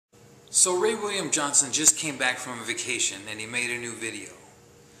So Ray William Johnson just came back from a vacation and he made a new video.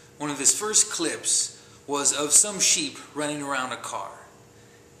 One of his first clips was of some sheep running around a car.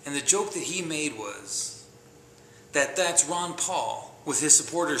 And the joke that he made was that that's Ron Paul with his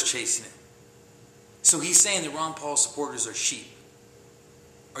supporters chasing him. So he's saying that Ron Paul's supporters are sheep.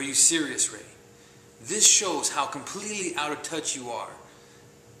 Are you serious, Ray? This shows how completely out of touch you are.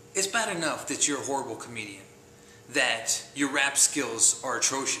 It's bad enough that you're a horrible comedian, that your rap skills are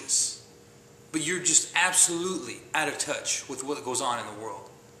atrocious, but you're just absolutely out of touch with what goes on in the world.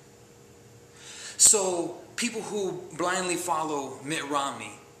 So people who blindly follow Mitt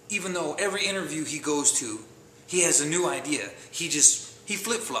Romney, even though every interview he goes to, he has a new idea, he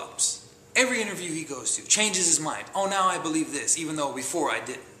flip-flops. Every interview he goes to changes his mind. Oh, now I believe this, even though before I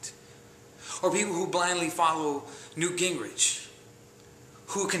didn't. Or people who blindly follow Newt Gingrich,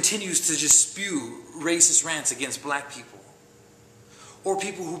 who continues to just spew racist rants against black people. Or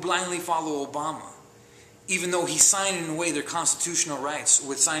people who blindly follow Obama, even though he's signing away their constitutional rights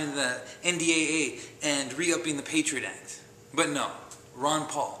with signing the NDAA and re-upping the Patriot Act. But no, Ron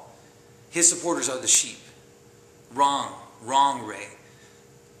Paul, his supporters are the sheep. Wrong, Ray.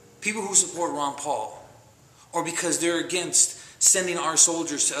 People who support Ron Paul, or because they're against sending our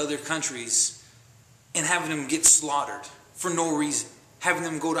soldiers to other countries and having them get slaughtered for no reason, having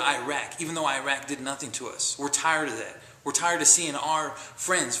them go to Iraq, even though Iraq did nothing to us. We're tired of that. We're tired of seeing our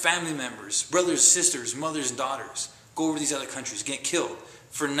friends, family members, brothers, sisters, mothers, and daughters go over to these other countries, get killed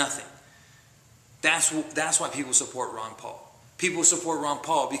for nothing. That's why people support Ron Paul. People support Ron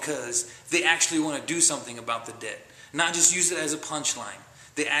Paul because they actually want to do something about the debt. Not just use it as a punchline.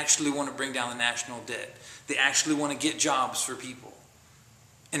 They actually want to bring down the national debt. They actually want to get jobs for people.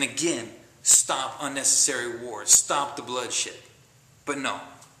 And again, stop unnecessary wars. Stop the bloodshed. But no,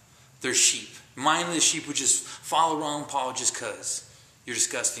 they're sheep. Mindless sheep who just follow Ron Paul just cuz. You're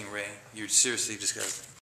disgusting, Ray. You're seriously disgusting.